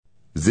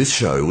This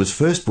show was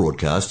first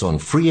broadcast on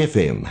Free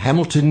FM,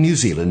 Hamilton, New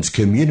Zealand's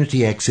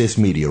community access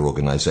media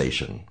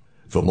organisation.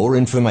 For more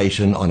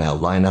information on our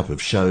lineup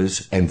of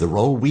shows and the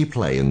role we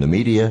play in the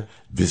media,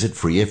 visit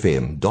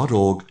freefm.org.nz.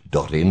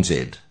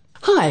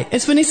 Hi,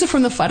 it's Vanessa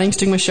from the Fighting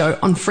Stigma Show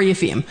on Free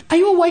FM. Are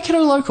you a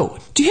Waikato local?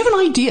 Do you have an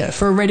idea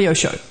for a radio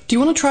show? Do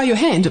you want to try your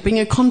hand at being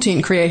a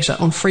content creator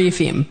on Free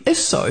FM? If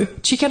so,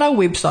 check out our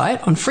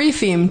website on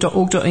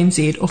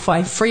freefm.org.nz or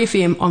find Free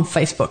FM on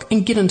Facebook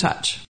and get in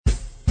touch.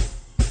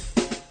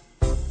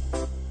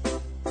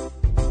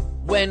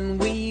 When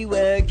we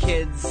were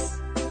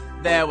kids,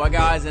 there were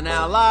guys in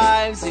our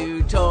lives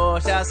who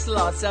taught us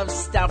lots of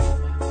stuff.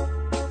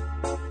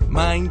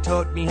 Mine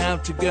taught me how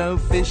to go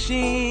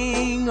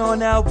fishing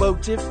on our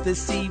boat if the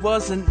sea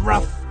wasn't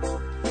rough.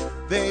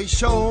 They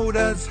showed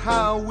us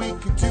how we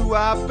could do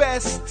our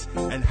best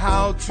and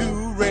how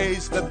to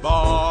raise the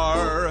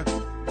bar.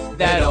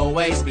 They'd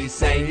always be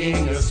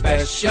saying you're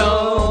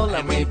special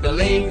and we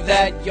believe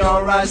that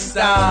you're a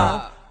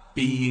star.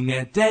 Being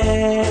a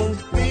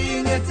dad,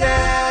 Being a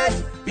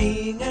dad.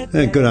 being a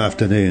dad. Good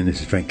afternoon,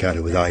 this is Frank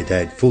Carter with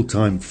iDad,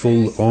 full-time,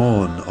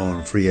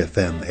 full-on Free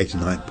FM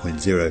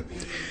 89.0.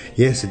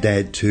 Yes, a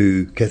dad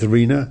to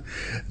Katharina,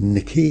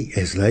 Nikki,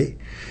 Esley,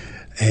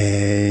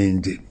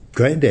 and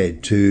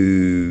granddad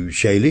to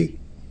Shaylee,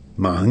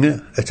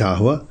 Mahanga,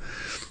 Atahua,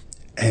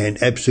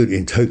 and absolutely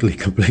and totally,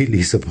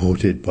 completely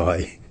supported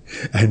by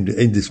and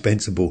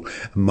indispensable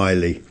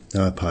Miley,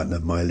 our partner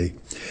Miley.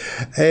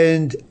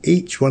 And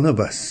each one of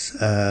us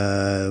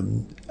are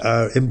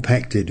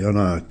impacted on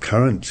our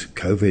current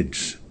COVID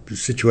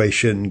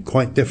situation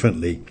quite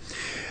differently.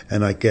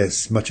 And I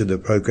guess much of the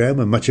program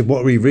and much of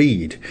what we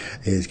read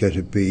is going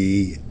to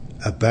be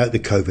about the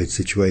COVID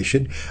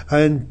situation.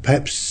 And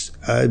perhaps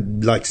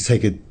I'd like to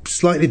take a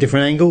slightly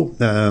different angle.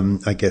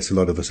 I guess a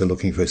lot of us are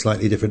looking for a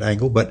slightly different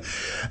angle. But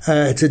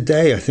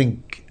today, I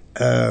think,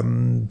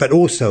 but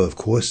also, of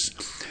course,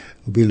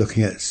 we'll be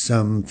looking at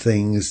some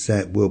things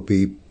that will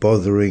be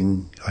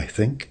bothering, I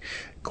think,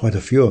 quite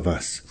a few of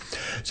us.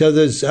 So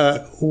there's,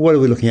 what are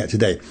we looking at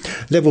today?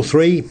 Level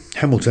 3,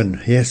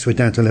 Hamilton. Yes, we're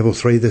down to level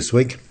 3 this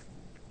week.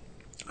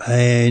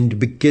 And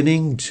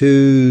beginning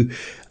to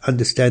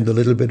understand a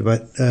little bit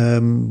about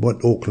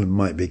what Auckland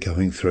might be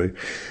going through.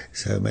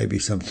 So maybe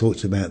some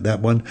thoughts about that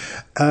one.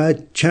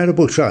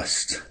 Charitable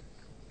trust.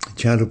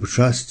 Charitable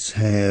trusts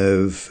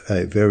have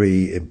a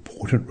very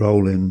important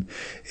role in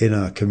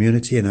our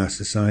community, in our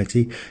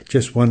society.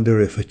 Just wonder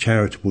if a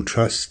charitable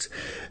trust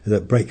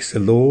that breaks the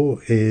law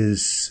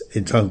is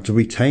entitled to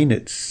retain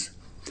its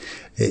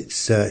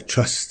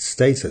trust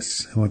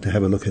status. I want to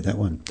have a look at that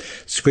one.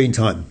 Screen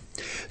time.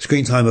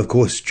 Screen time, of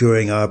course,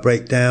 during our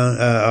lockdown,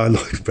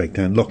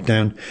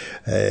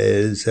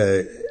 is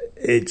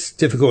it's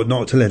difficult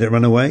not to let it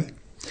run away,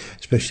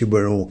 especially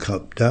when we're all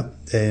cupped up.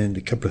 And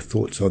a couple of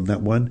thoughts on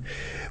that one.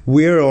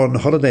 We're on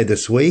holiday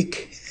this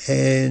week,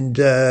 and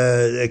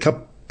a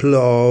couple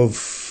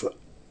of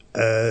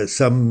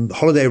some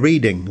holiday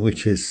reading,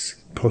 which is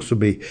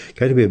possibly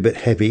going to be a bit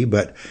heavy,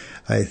 but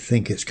I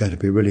think it's going to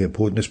be really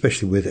important,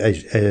 especially with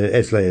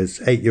Esle's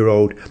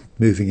 8-year-old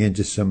moving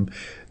into some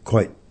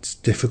quite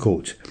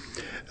difficult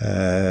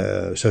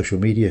social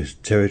media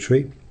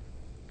territory.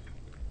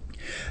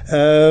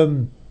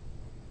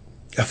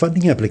 A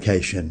funding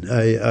application.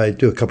 I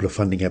do a couple of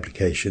funding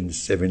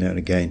applications every now and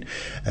again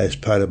as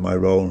part of my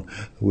role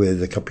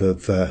with a couple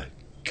of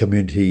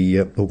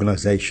community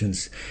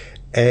organisations,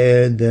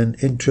 and an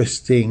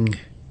interesting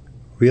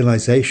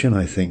realisation,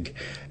 I think,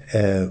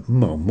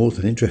 more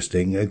than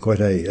interesting, quite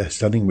a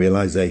stunning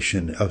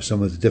realisation of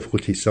some of the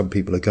difficulties some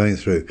people are going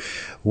through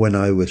when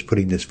I was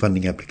putting this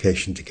funding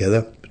application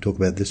together. We'll talk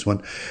about this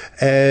one.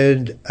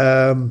 And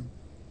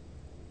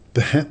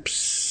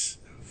perhaps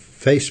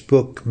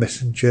Facebook,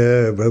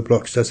 Messenger,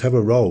 Roblox does have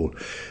a role,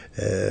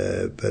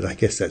 but I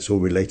guess that's all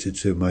related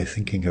to my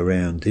thinking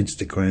around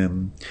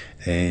Instagram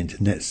and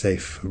net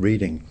safe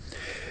reading.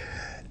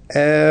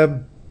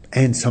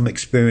 And some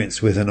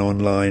experience with an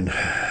online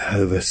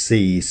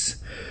overseas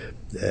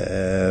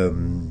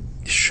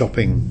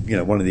shopping,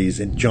 one of these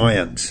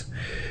giant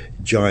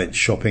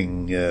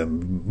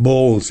shopping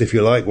malls, if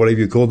you like, whatever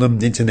you call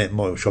them, internet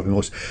shopping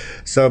malls.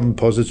 Some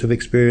positive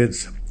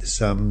experience,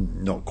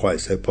 some not quite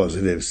so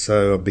positive.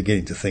 So I'm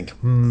beginning to think,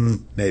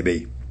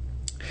 maybe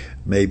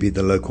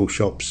the local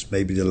shops,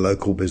 maybe the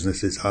local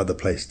businesses are the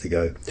place to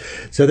go.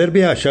 So that'll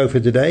be our show for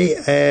today.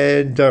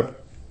 And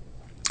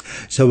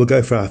so we'll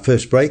go for our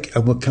first break,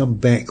 and we'll come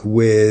back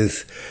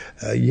with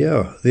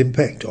the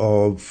impact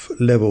of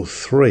level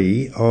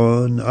 3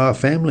 on our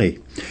family,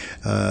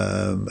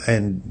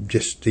 and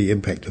just the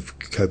impact of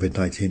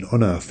COVID-19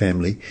 on our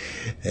family.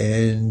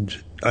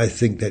 And I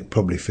think that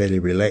probably fairly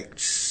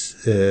relates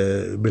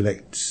to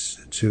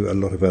a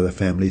lot of other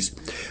families,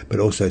 but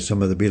also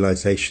some of the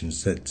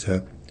realizations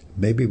that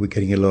maybe we're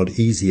getting a lot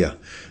easier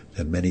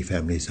than many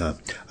families are.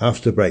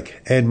 After the break,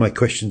 and my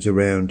questions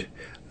around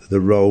the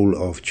role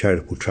of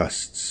charitable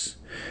trusts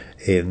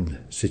in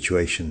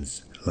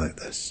situations like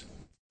this.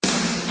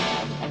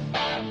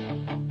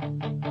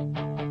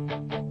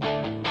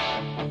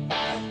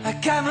 I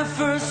come my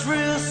first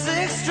real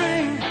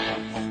six-string.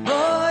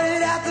 Bought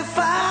it at the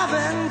 5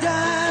 and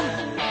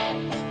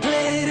dime.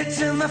 Played it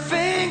till my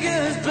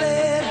fingers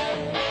bled.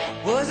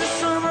 Was the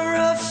summer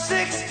of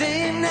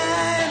 '69.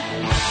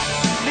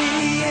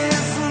 Me and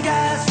some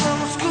guys from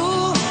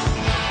school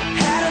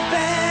had a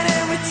band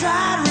and we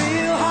tried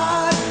real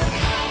hard.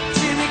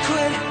 Jimmy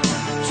quit,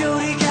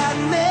 Jody got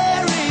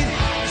married.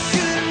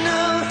 Should've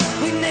known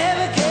we'd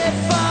never get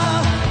far.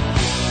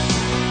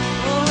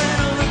 Oh, when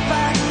I look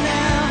back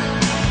now,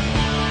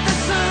 the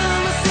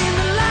summer seemed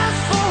to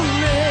last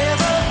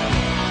forever.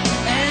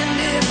 And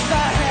if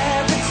I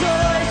had the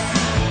choice,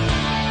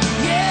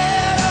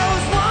 yeah,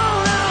 those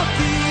won't all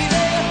be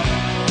there.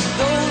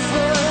 Those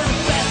were the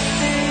best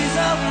days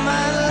of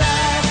my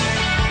life.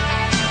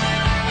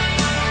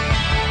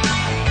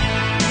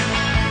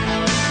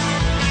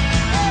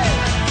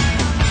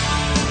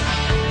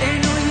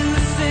 Ain't no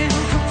use in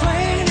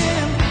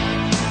complaining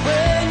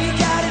when you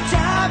got a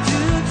job to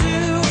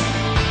do.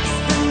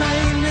 Spend my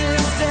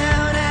evenings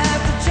down at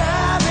the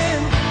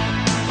drive-in,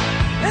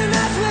 and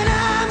that's when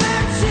I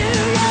met you,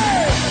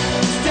 yeah.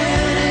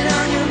 Standing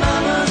on your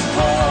mama's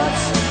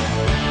porch,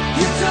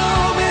 you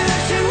told me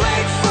that you'd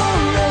wait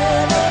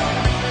forever.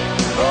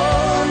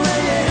 Oh, when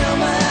you held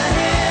my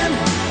hand,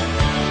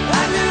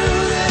 I knew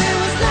that it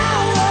was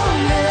now or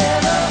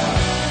never.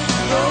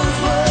 Those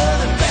were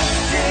the best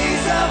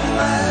days of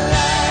my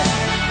life.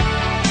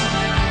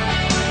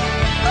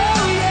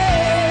 Oh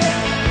yeah,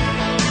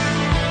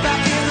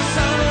 back in the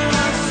summer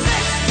of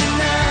 '69.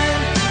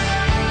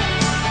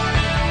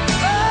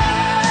 Oh,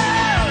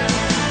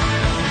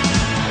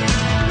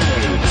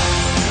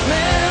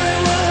 man,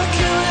 we were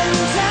killing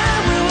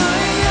time. We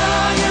were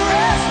young and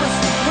restless.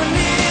 We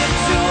needed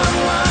to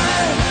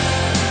unwind.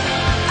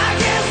 I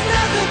guess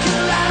nothing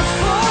can last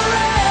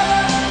forever,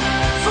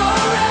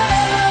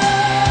 forever,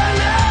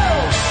 no.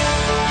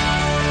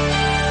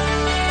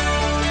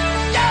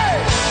 Yeah.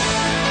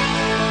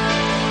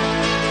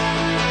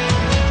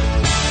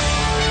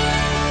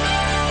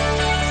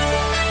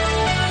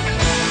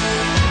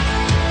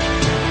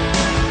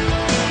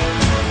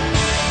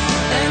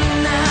 And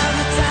now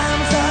the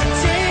times are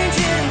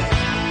changing.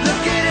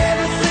 Look at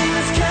everything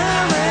that's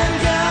come and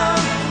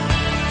gone.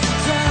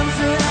 Sometimes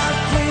when I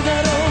play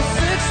that old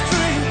six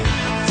string,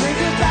 think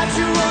about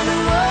you, wonder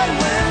what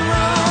went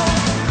wrong.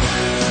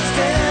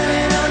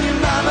 Standing on your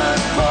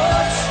mama's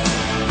porch,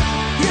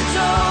 you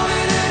told me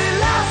that it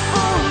lasts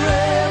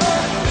forever.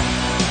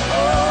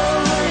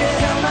 Oh, when you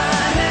held my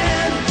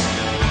hand,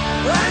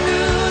 I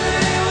knew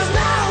that it was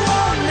now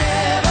or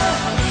never.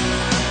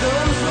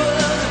 Those were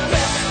the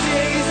best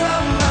days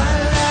of my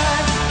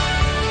life.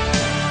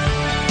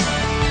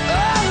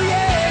 Oh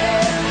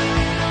yeah,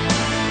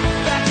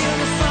 back in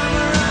the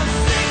summer of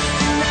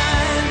 '69.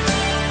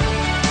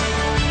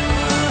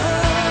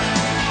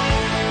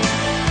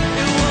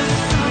 It was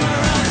the summer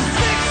of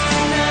 '69.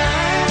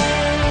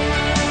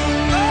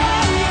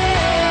 Oh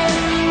yeah,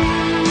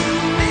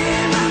 me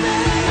and my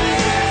baby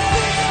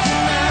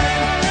at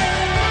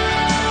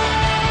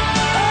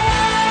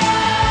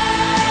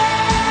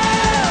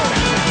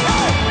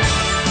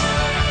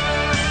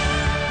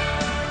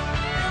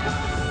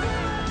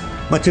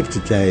Much of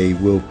today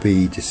will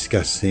be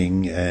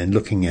discussing and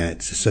looking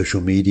at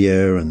social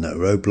media and the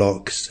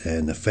roadblocks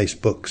and the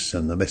Facebooks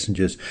and the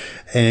messengers.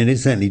 And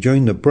incidentally,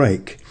 during the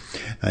break,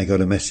 I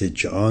got a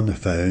message on the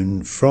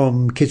phone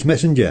from Kids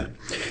Messenger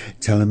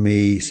telling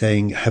me,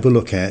 saying, have a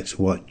look at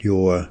what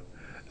your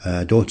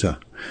daughter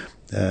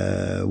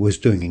was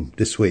doing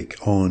this week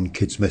on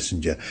Kids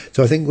Messenger.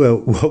 So I think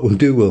what we'll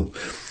do, we'll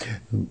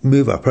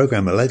move our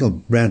program around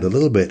a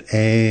little bit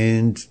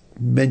and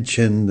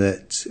mention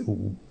that,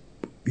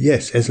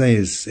 yes, Esley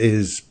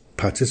is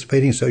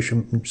participating in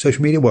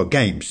social media, well,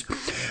 games.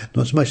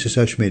 Not so much the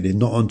social media,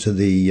 not onto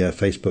the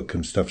Facebook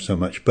and stuff so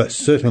much, but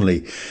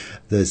certainly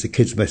there's the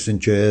Kids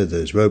Messenger,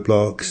 there's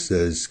Roblox,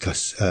 there's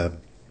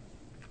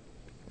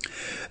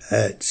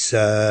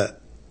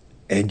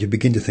and you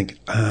begin to think,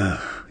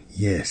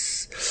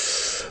 yes.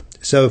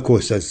 So, of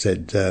course, as I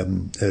said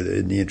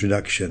in the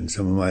introduction,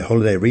 some of my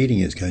holiday reading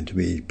is going to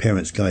be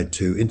Parents' Guide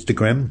to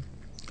Instagram,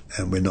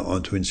 and we're not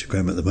onto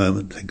Instagram at the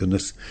moment, thank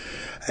goodness.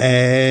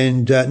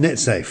 And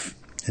NetSafe,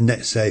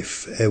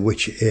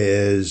 which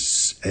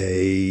is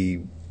a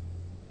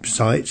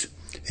site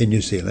in New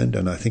Zealand,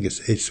 and I think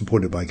it's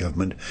supported by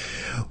government,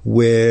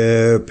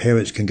 where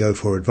parents can go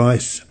for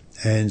advice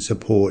and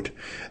support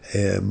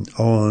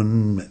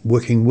on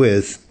working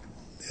with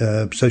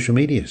social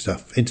media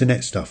stuff,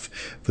 internet stuff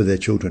for their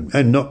children,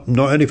 and not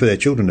only for their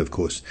children, of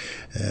course,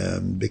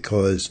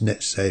 because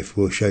NetSafe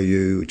will tell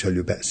you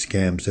about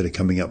scams that are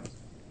coming up.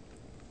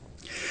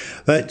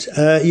 But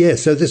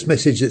so this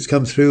message that's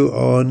come through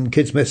on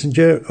Kids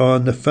Messenger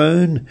on the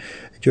phone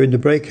during the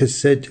break has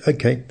said,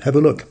 okay, have a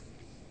look.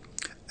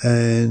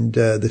 And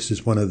this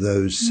is one of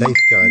those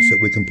safeguards that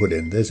we can put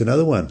in. There's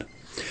another one.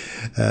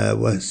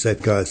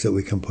 Safeguards that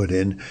we can put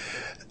in.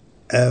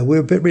 We're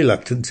a bit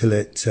reluctant to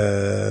let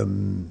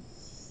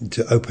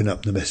to open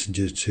up the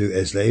messages to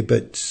Esley,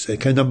 but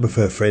a number of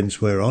her friends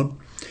were on.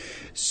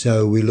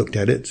 So we looked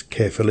at it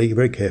carefully,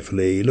 very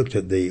carefully, looked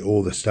at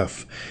all the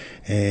stuff,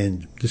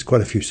 and there's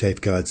quite a few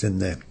safeguards in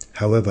there.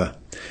 However,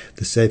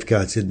 the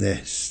safeguards in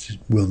there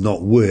will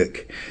not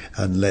work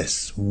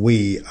unless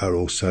we are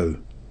also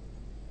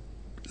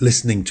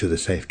listening to the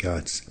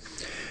safeguards.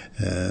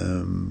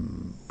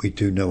 We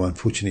do know,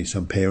 unfortunately,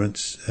 some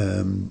parents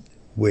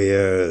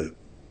where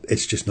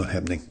it's just not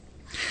happening.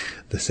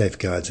 The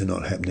safeguards are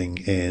not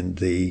happening, and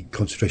the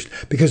concentration,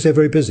 because they're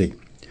very busy.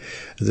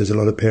 There's a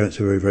lot of parents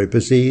who are very, very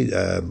busy,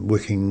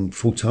 working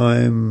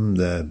full-time.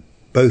 They're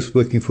both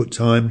working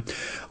full-time,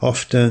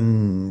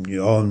 often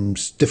on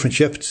different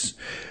shifts,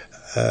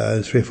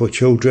 3 or 4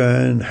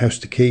 children, house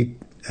to keep,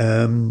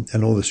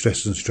 and all the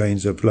stresses and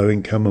strains of low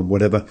income and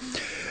whatever.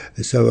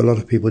 So a lot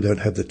of people don't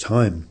have the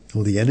time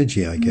or the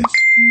energy, I guess.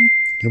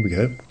 Here we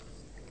go.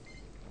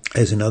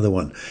 There's another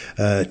one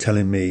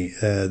telling me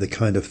the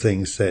kind of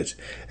things that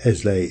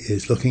Esley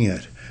is looking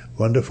at.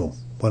 Wonderful,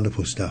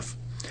 wonderful stuff.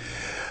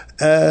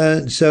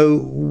 So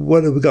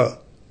what have we got?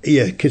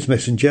 Yeah, Kids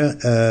Messenger,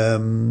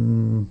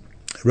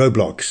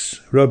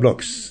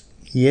 Roblox.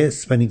 Yes,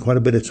 spending quite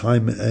a bit of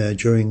time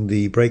during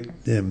the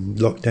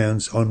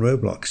lockdowns on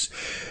Roblox.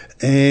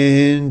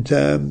 And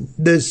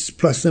there's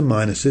pluses and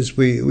minuses.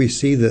 We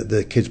see that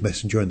the Kids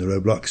Messenger and the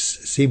Roblox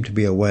seem to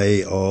be a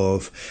way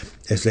of,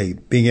 as they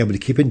being able to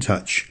keep in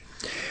touch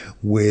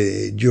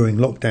during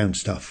lockdown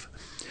stuff.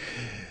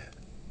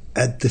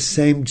 At the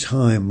same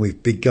time,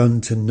 we've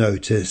begun to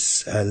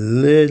notice a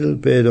little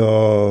bit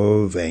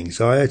of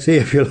anxiety,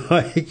 if you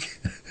like,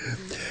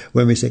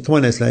 when we say, come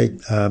on, Leslie,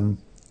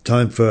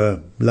 time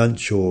for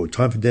lunch or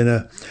time for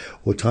dinner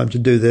or time to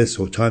do this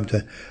or time to...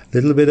 A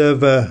little bit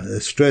of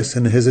stress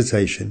and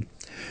hesitation.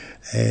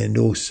 And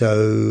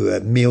also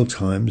at meal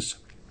times,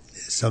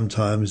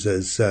 sometimes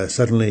there's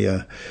suddenly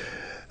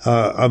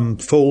I'm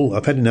full,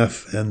 I've had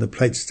enough, and the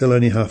plate's still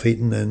only half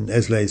eaten, and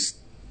Esley's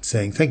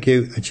saying thank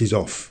you, and she's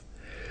off.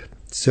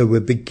 So we're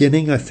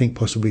beginning, I think,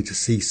 possibly to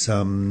see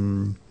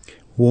some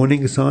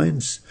warning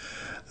signs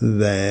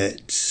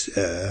that,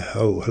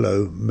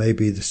 hello,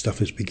 maybe the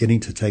stuff is beginning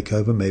to take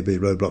over, maybe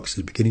Roblox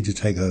is beginning to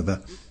take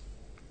over.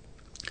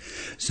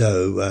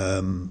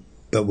 So,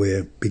 but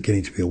we're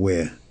beginning to be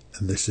aware,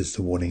 and this is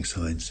the warning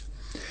signs.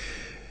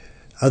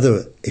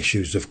 Other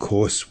issues, of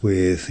course,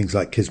 with things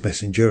like Kids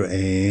Messenger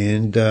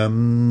and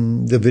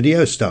the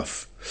video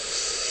stuff.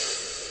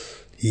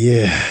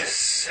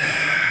 Yes,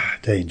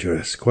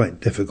 dangerous,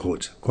 quite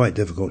difficult.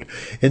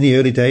 In the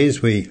early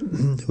days, we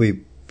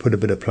put a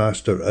bit of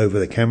plaster over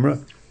the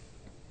camera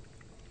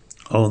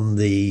on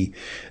the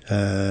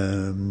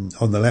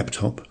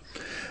laptop.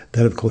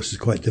 That, of course, is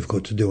quite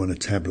difficult to do on a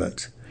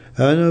tablet.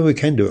 No, we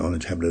can do it on a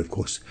tablet, of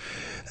course.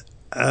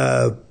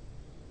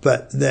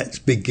 But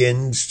that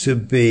begins to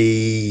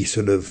be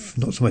sort of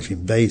not so much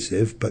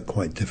invasive, but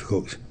quite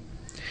difficult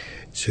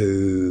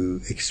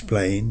to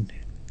explain.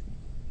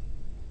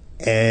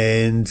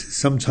 And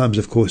sometimes,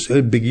 of course,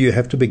 you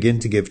have to begin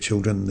to give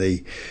children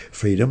the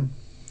freedom.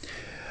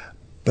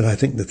 But I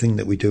think the thing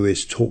that we do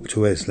is talk to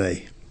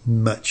Esley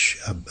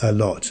a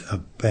lot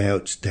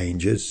about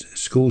dangers.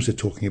 Schools are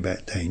talking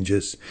about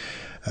dangers.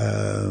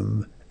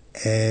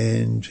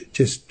 And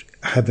just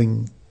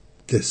having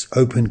this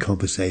open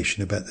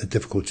conversation about the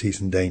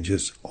difficulties and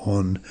dangers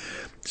on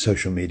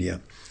social media.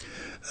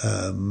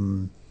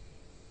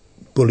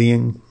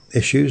 Bullying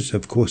issues,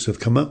 of course, have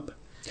come up.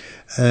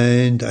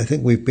 And I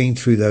think we've been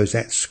through those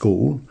at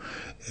school.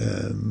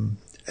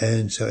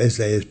 And so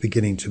Esley is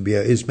beginning to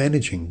is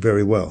managing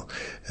very well.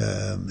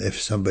 If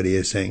somebody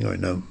is saying, oh,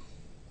 no,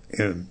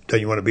 don't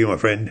you want to be my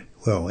friend?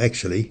 Well,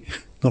 actually,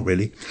 not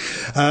really.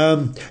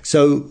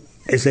 So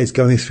Esley's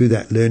going through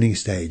that learning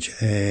stage,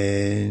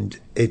 and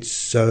it's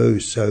so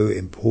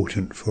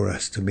important for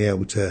us to be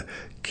able to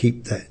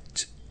keep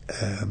that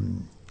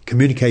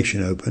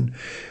communication open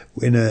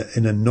in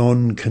a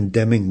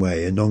non-condemning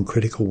way, a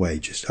non-critical way.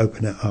 Just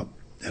open it up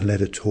and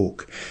let her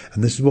talk.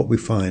 And this is what we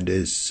find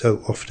is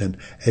so often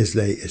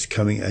Esley is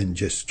coming and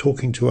just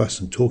talking to us,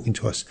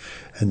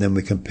 and then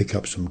we can pick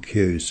up some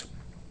cues.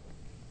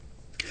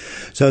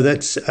 So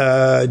that's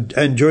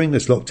and during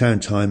this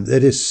lockdown time,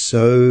 it is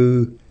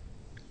so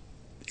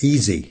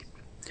easy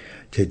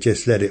to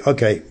just let it,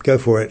 okay, go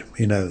for it,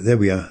 there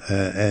we are,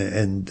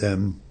 and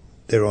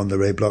they're on the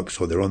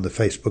Roblox or they're on the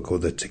Facebook or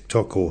the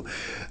TikTok or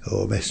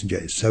Messenger.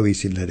 It's so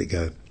easy to let it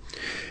go.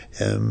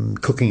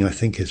 Cooking, I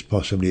think, has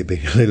possibly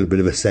been a little bit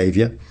of a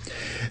saviour,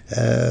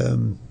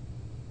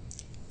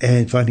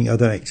 and finding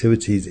other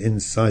activities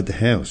inside the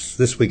house.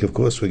 This week, of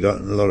course, we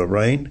got a lot of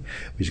rain,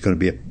 which is going to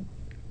be a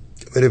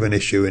bit of an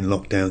issue in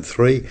lockdown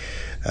 3.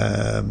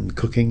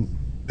 Cooking,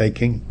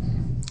 baking,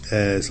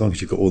 as long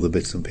as you've got all the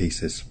bits and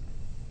pieces.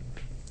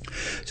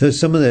 So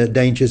some of the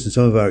dangers and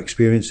some of our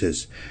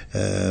experiences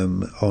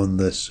on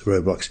this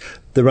Roblox.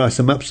 There are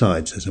some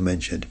upsides, as I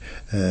mentioned.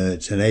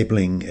 It's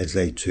enabling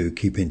Esley to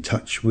keep in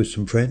touch with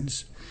some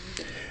friends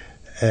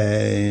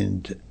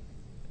and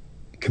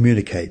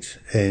communicate.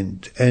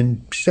 And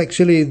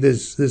actually,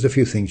 there's a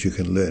few things you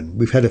can learn.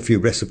 We've had a few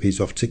recipes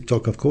off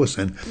TikTok, of course,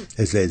 and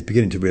as they're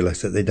beginning to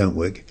realise that they don't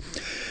work.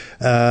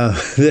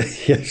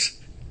 Yes.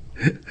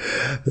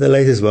 The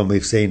latest one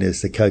we've seen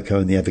is the cocoa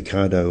and the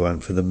avocado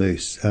one for the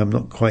mousse. I'm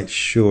not quite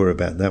sure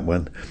about that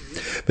one.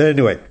 But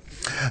anyway,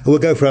 we'll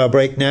go for our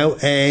break now,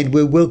 and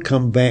we will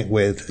come back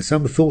with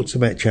some thoughts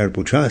about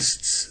charitable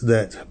trusts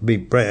that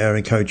are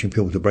encouraging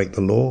people to break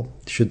the law,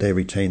 should they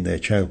retain their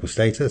charitable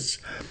status.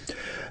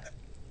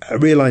 A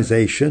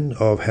realisation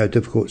of how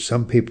difficult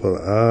some people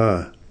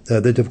are,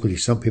 the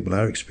difficulties some people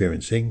are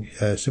experiencing,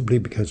 simply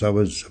because I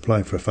was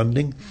applying for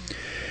funding.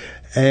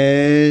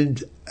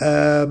 And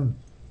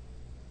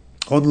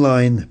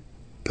online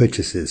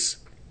purchases,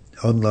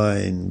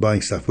 online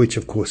buying stuff, which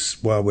of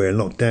course, while we're in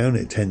lockdown,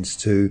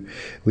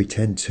 we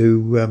tend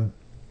to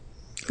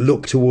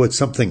look towards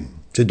something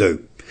to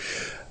do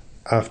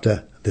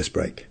after this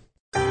break.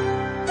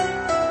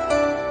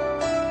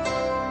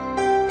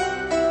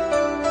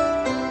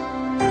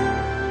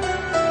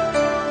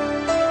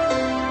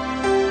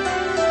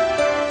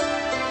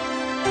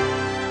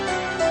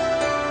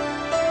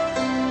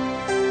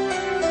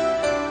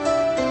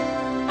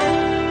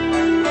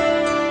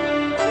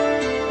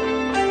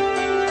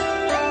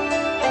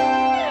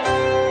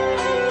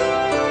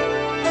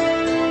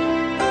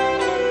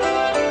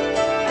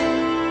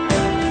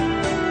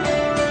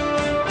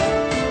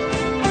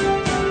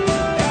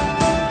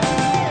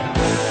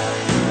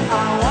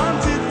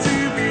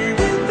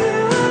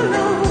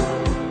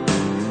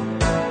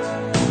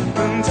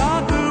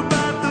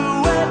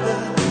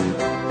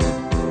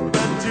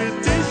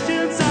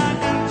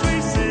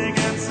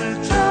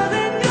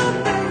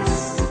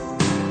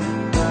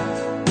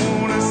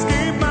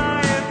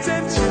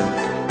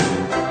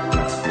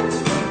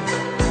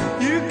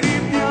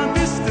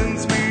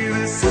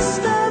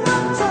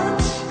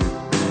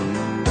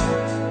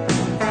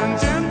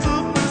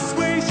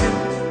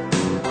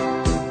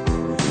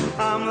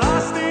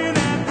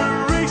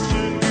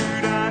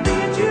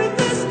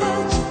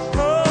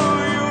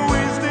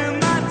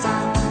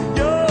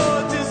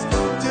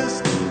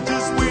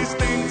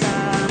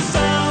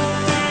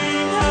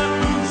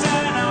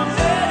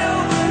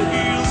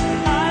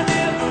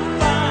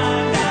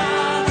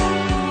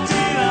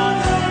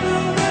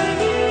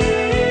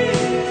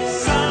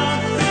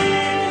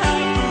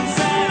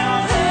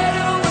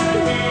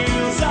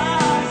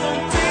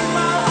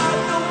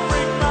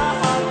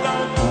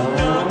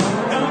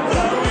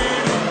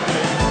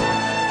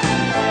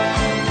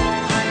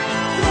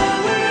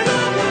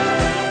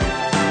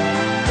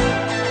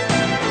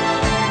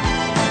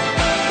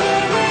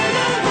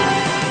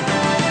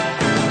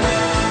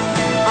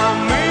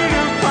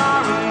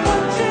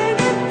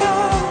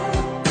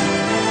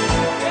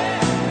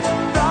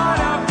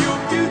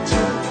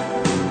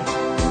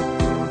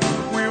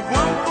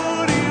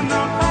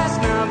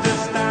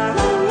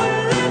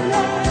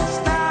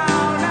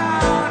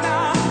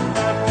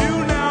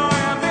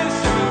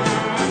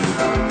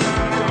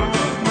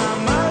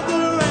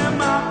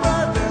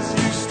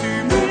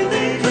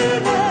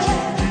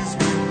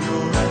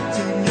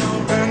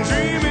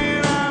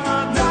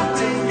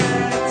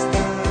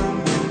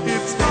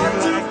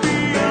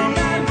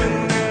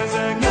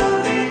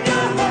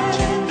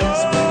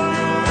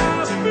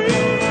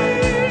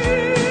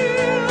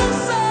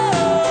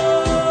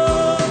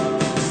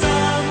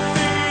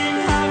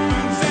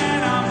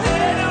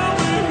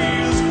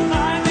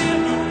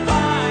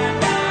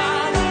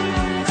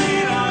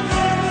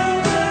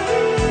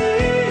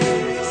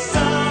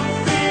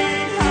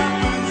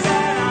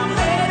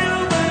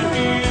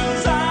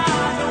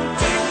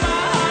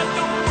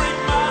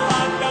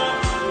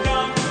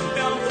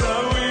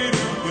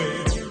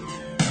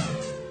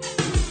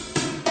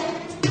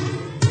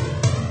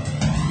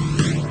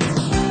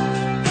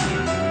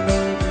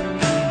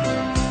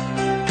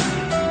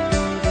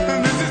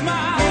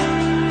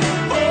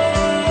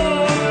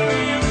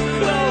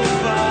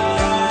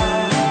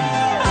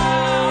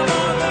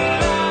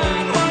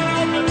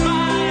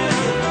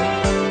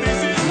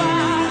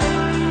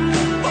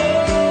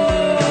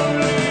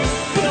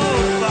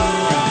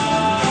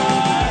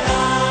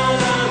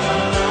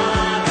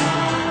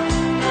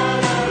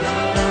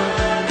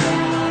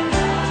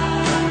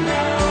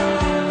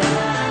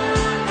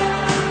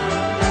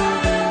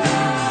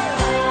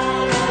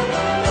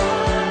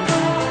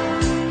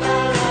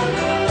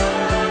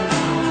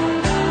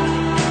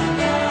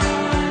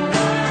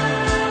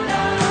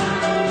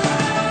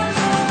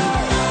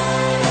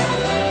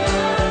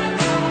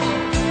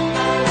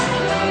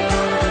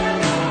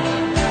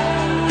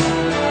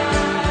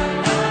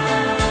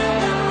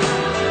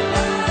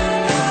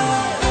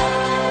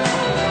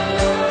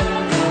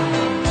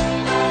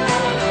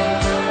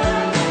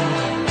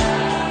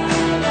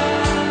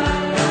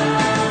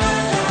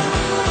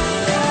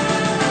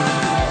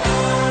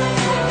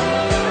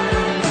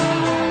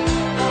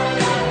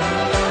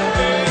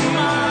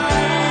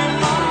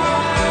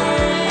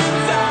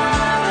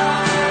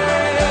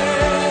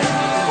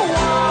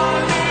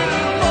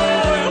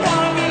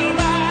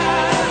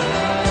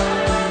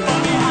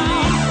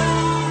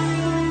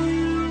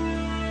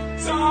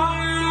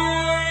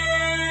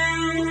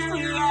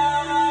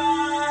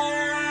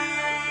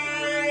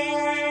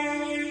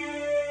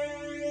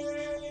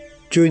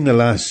 During the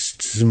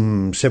last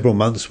several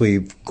months,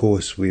 we've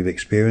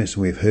experienced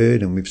and we've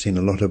heard and we've seen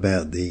a lot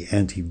about the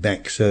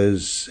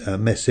anti-vaxxers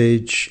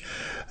message.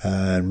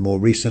 And more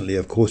recently,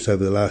 of course,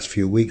 over the last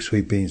few weeks,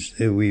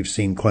 we've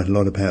seen quite a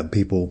lot about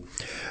people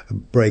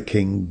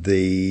breaking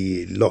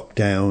the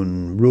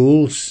lockdown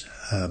rules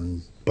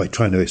by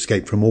trying to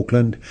escape from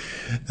Auckland.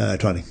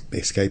 Trying to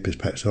escape is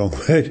perhaps the wrong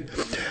word.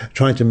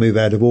 Trying to move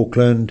out of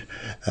Auckland.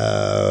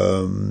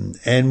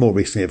 And more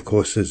recently, of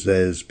course,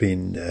 there's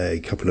been a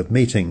couple of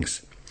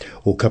meetings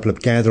or a couple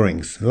of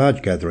gatherings,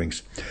 large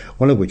gatherings,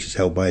 one of which is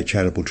held by a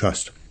charitable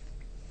trust.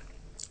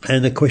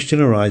 And the question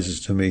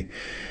arises to me,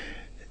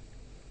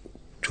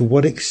 to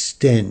what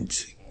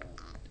extent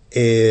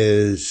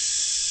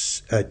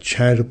is a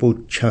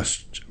charitable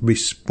trust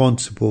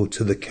responsible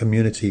to the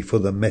community for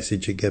the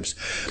message it gives?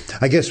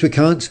 I guess we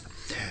can't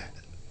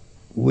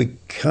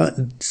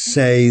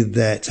say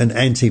that an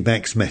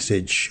anti-vax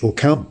message, or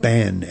can't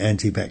ban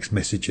anti-vax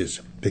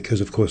messages,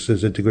 because of course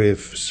there's a degree of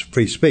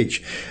free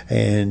speech,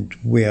 and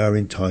we are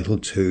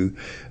entitled to,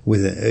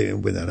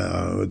 within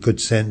our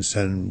good sense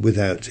and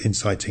without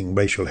inciting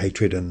racial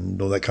hatred and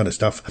all that kind of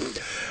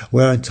stuff,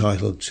 we're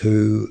entitled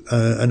to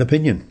an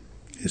opinion.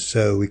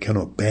 So we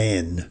cannot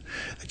ban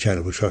a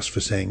charitable trust for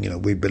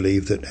saying, we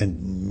believe that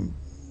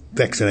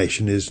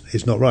vaccination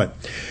is not right,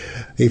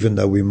 even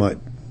though we might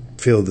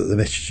feel that the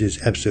message is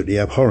absolutely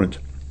abhorrent.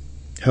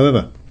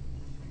 However,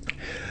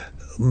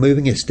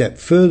 moving a step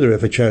further,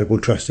 if a charitable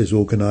trust is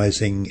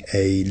organising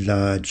a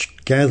large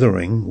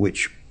gathering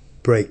which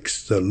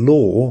breaks the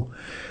law,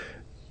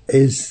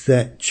 is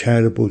that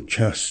charitable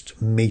trust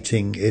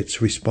meeting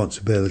its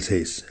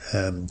responsibilities?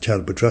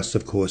 Charitable trusts,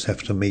 of course,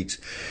 have to meet,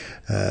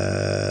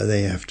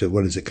 they have to,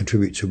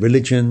 contribute to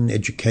religion,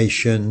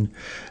 education,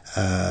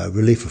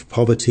 relief of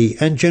poverty,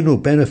 and general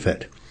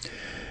benefit.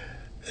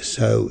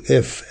 So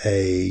if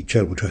a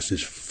charitable trust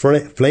is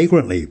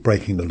flagrantly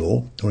breaking the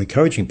law or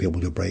encouraging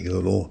people to break the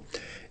law,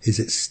 is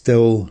it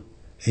still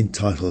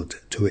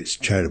entitled to its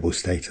charitable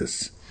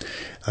status?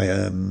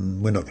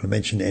 We're not going to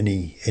mention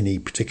any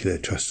particular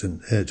trust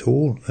at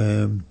all,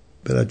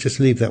 but I'll just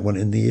leave that one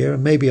in the air.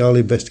 Maybe I'll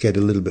investigate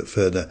a little bit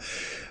further,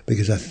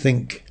 because I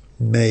think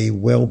may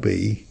well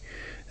be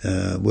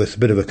worth a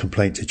bit of a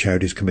complaint to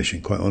Charities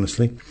Commission, quite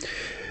honestly.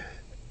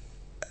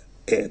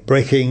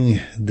 Breaking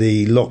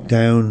the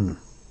lockdown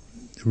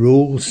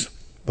rules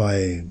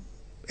by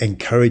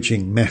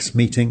encouraging mass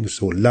meetings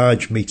or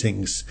large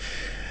meetings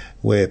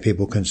where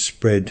people can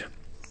spread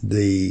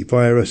the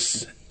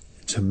virus,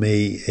 to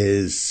me,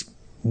 is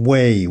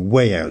way,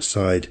 way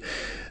outside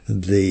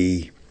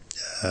the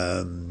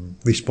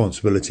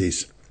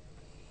responsibilities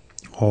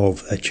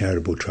of a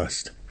charitable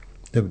trust.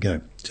 There we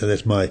go. So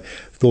that's my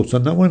thoughts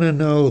on that one, and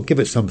I'll give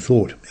it some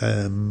thought.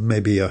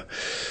 Maybe a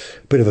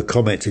bit of a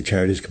comment to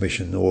Charities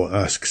Commission, or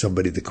ask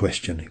somebody the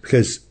question,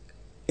 because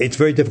it's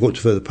very difficult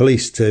for the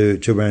police to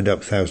round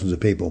up thousands of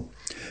people,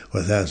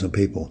 or 1,000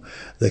 people.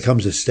 There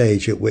comes a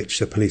stage at which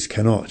the police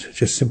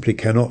simply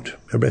cannot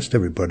arrest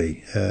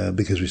everybody,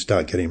 because we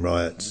start getting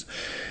riots.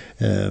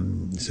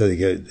 So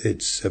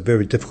it's a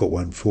very difficult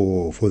one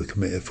for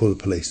the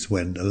police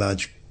when a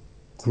large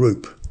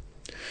group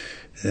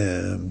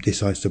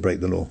decides to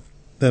break the law.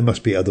 There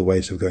must be other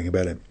ways of going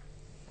about it.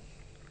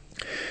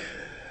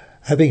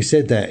 Having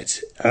said that,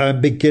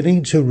 I'm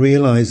beginning to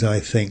realise, I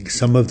think,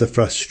 some of the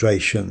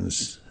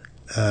frustrations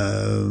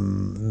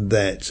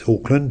that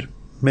Auckland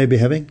may be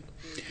having,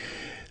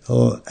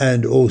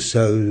 and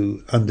also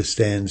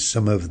understand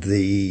some of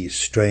the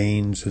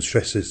strains and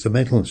stresses, the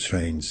mental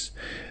strains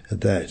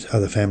that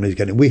other families are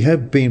getting. We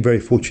have been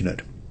very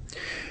fortunate.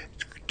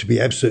 To be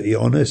absolutely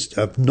honest,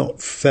 I've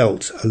not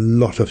felt a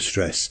lot of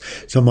stress.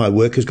 Some of my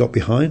work has got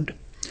behind.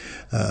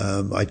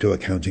 I do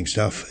accounting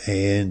stuff,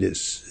 and you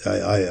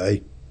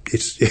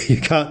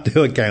can't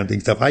do accounting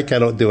stuff. I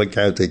cannot do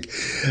accounting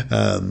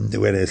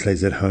when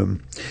Leslie's at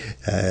home,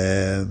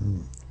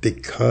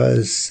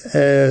 because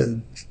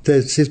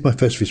this is my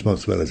first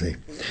responsibility,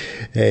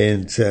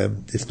 and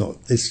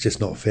it's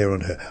just not fair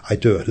on her. I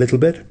do a little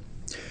bit,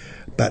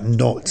 but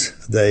not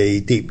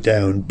the deep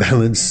down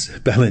balance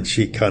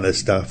sheet kind of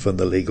stuff and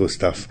the legal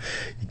stuff.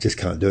 You just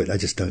can't do it. I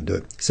just don't do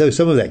it. So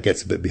some of that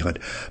gets a bit behind.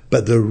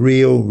 But the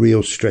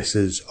real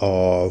stresses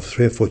of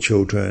 3 or 4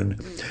 children,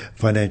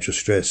 financial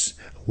stress,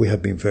 we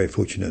have been very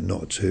fortunate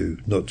not to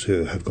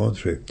have gone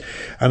through.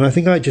 And I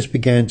think I just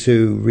began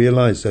to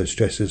realise those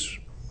stresses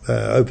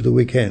over the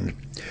weekend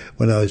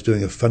when I was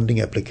doing a funding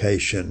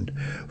application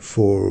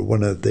for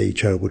one of the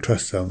charitable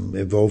trusts I'm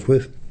involved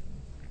with.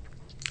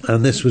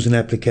 And this was an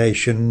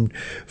application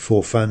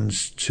for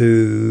funds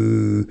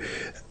to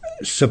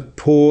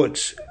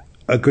support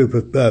a group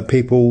of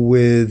people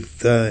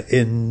with to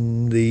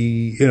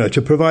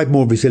provide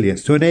more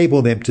resilience, to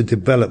enable them to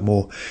develop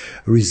more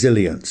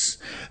resilience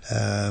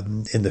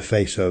in the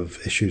face of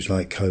issues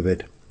like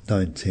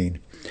COVID-19.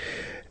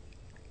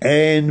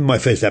 And my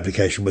first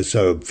application was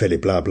so fairly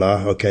blah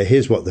blah. Okay,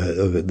 here's what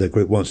the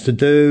group wants to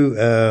do,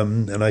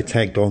 and I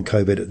tagged on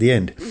COVID at the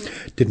end.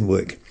 Didn't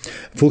work.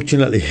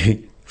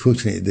 Fortunately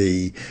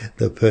Fortunately,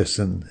 the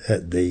person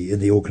in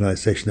the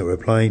organisation that we're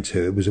applying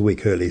to, it was a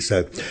week early,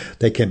 so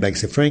they came back and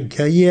said, Frank,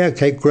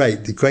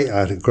 great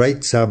art,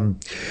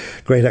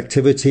 great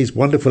activities,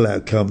 wonderful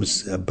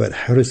outcomes, but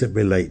how does it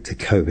relate to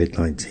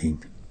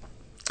COVID-19?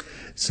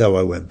 So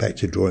I went back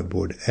to the drawing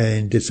board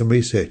and did some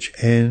research,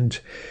 and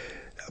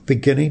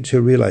beginning to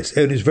realise,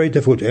 and it's very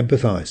difficult to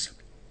empathise,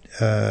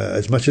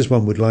 as much as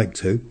one would like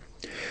to,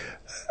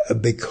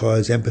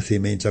 because empathy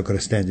means I've got to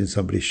stand in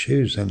somebody's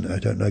shoes, and I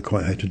don't know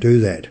quite how to do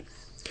that.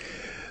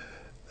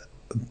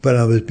 But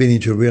I was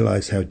beginning to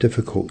realise how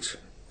difficult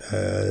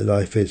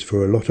life is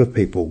for a lot of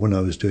people when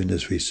I was doing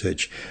this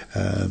research.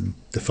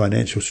 The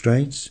financial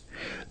strains,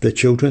 the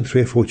children,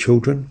 3 or 4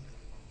 children,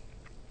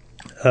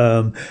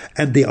 and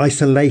the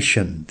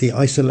isolation. The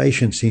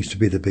isolation seems to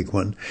be the big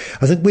one.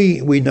 I think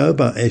we know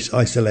about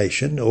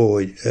isolation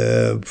or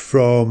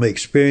from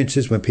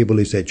experiences when people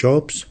lose their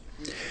jobs.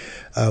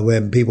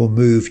 When people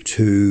move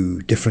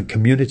to different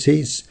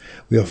communities,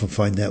 we often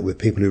find that with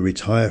people who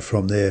retire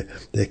from their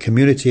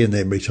community and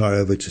then retire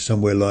over to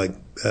somewhere like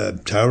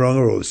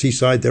Tauranga or the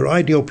seaside, their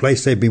ideal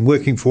place they've been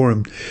working for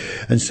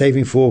and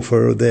saving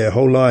for their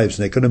whole lives,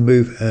 and they're going to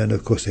move, and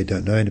of course they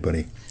don't know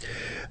anybody.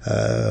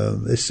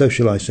 This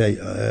social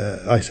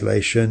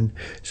isolation,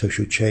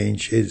 social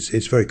change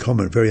is very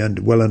common, very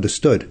well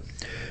understood,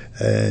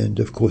 and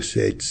of course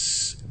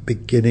it's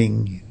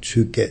beginning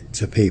to get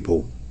to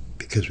people,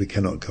 because we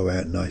cannot go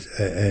out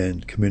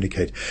and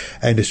communicate.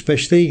 And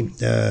especially,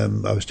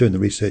 I was doing the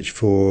research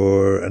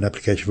for an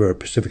application for a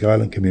Pacific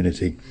Island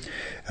community,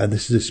 and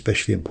this is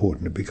especially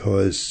important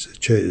because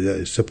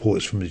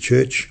supports from the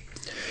church,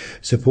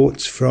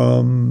 supports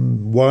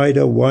from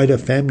wider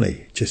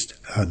family just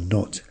are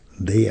not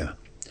there.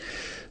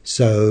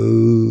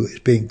 So it's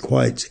been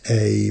quite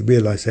a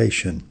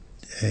realisation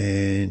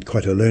and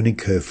quite a learning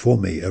curve for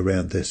me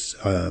around this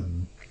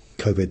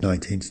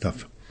COVID-19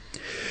 stuff.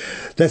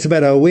 That's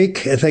about our week.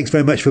 Thanks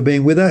very much for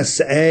being with us,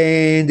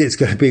 and it's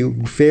going to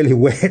be fairly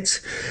wet.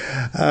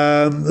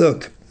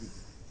 Look,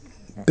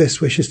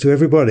 best wishes to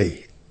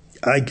everybody.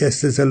 I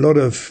guess there's a lot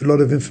of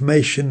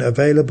information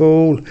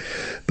available,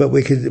 but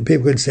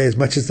people can say as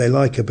much as they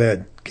like about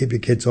keep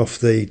your kids off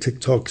the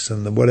TikToks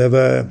and the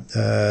whatever,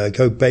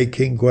 go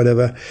baking,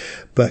 whatever.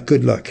 But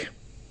good luck.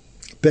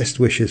 Best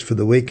wishes for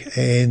the week,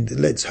 and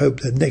let's hope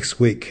that next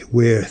week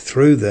we're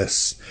through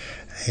this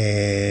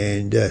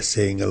and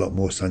seeing a lot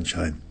more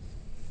sunshine.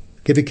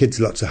 Give your kids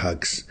lots of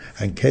hugs,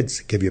 and kids,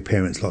 give your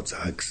parents lots of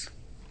hugs.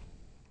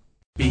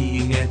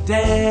 Being a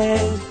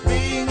dad,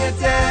 Being a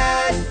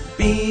dad,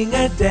 being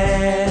a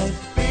dad,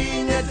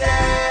 being a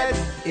dad,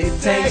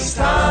 it takes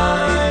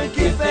time,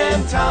 give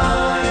them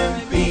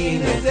time,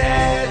 being a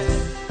dad.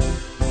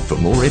 For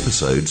more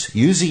episodes,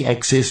 use the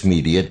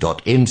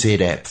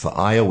accessmedia.nz app for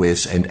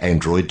iOS and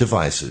Android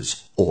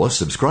devices, or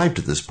subscribe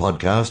to this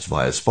podcast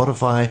via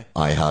Spotify,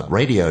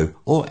 iHeartRadio,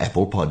 or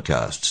Apple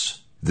Podcasts.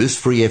 This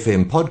Free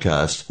FM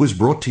podcast was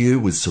brought to you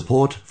with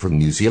support from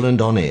New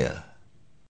Zealand On Air.